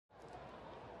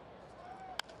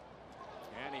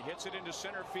he hits it into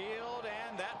center field,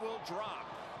 and that will drop.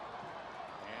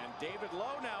 And David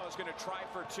Lough now is going to try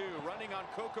for two, running on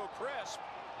Coco Crisp.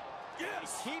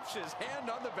 Yes! He keeps his hand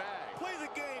on the bag. Play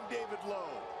the game, David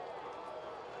Lough.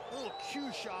 A little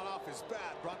cue shot off his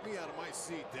bat brought me out of my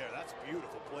seat there. That's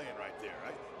beautiful playing right there.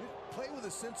 Right? You play with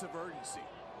a sense of urgency.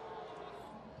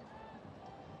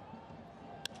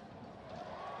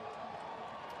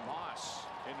 Moss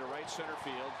into right center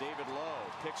field. David Lough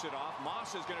picks it off.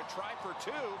 Moss is going to try for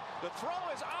two. The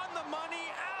throw is on the money,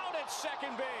 out at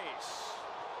second base.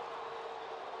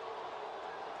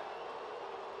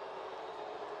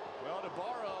 Well, to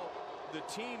borrow the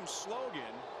team's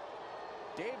slogan,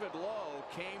 David Lough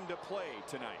came to play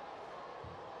tonight.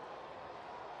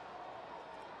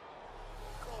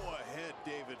 Go ahead,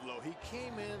 David Lough. He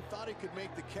came in, thought he could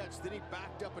make the catch, then he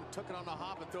backed up and took it on the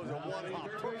hop and throws a one-hop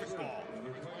perfect ball.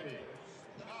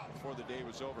 Before the day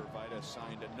was over, Vida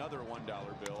signed another $1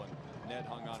 bill, and Ned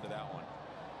hung on to that one.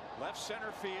 Left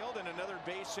center field, and another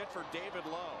base hit for David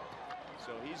Lough.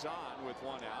 So he's on with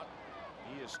one out.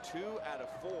 He is 2 out of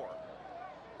 4.